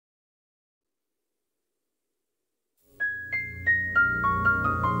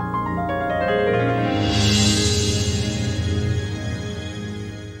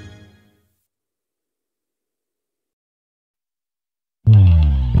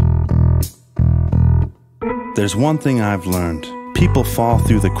There's one thing I've learned. People fall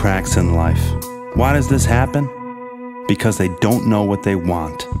through the cracks in life. Why does this happen? Because they don't know what they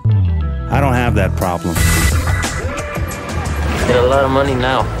want. I don't have that problem. Get a lot of money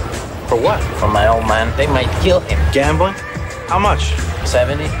now. For what? For my old man. They might kill him. Gambling? How much?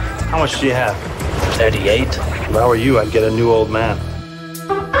 70? How much do you have? 38. If I were you, I'd get a new old man.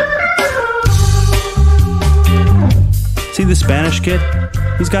 See the Spanish kid?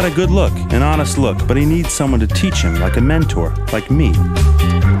 He's got a good look, an honest look, but he needs someone to teach him, like a mentor, like me.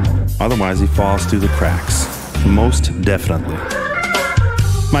 Otherwise, he falls through the cracks. Most definitely.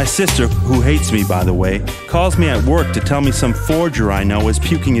 My sister, who hates me, by the way, calls me at work to tell me some forger I know is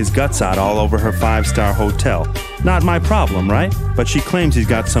puking his guts out all over her 5-star hotel. Not my problem, right? But she claims he's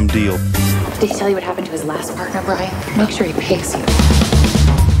got some deal. Did he tell you what happened to his last partner, Brian? Make sure he pays you.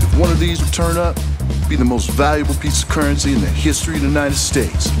 If one of these would turn up, be the most valuable piece of currency in the history of the United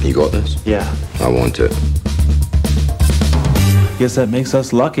States. You got this? Yeah. I want it. Guess that makes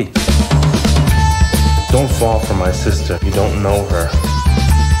us lucky. Don't fall for my sister. You don't know her.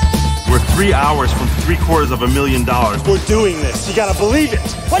 We're 3 hours from $750,000. We're doing this. You gotta believe it.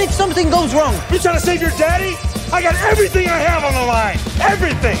 What if something goes wrong? You trying to save your daddy? I got everything I have on the line.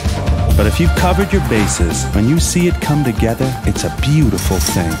 Everything. But if you've covered your bases, when you see it come together, it's a beautiful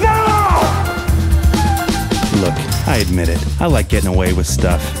thing. No! Look, I admit it. I like getting away with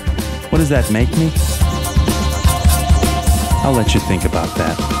stuff. What does that make me? I'll let you think about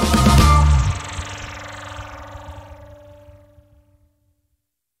that.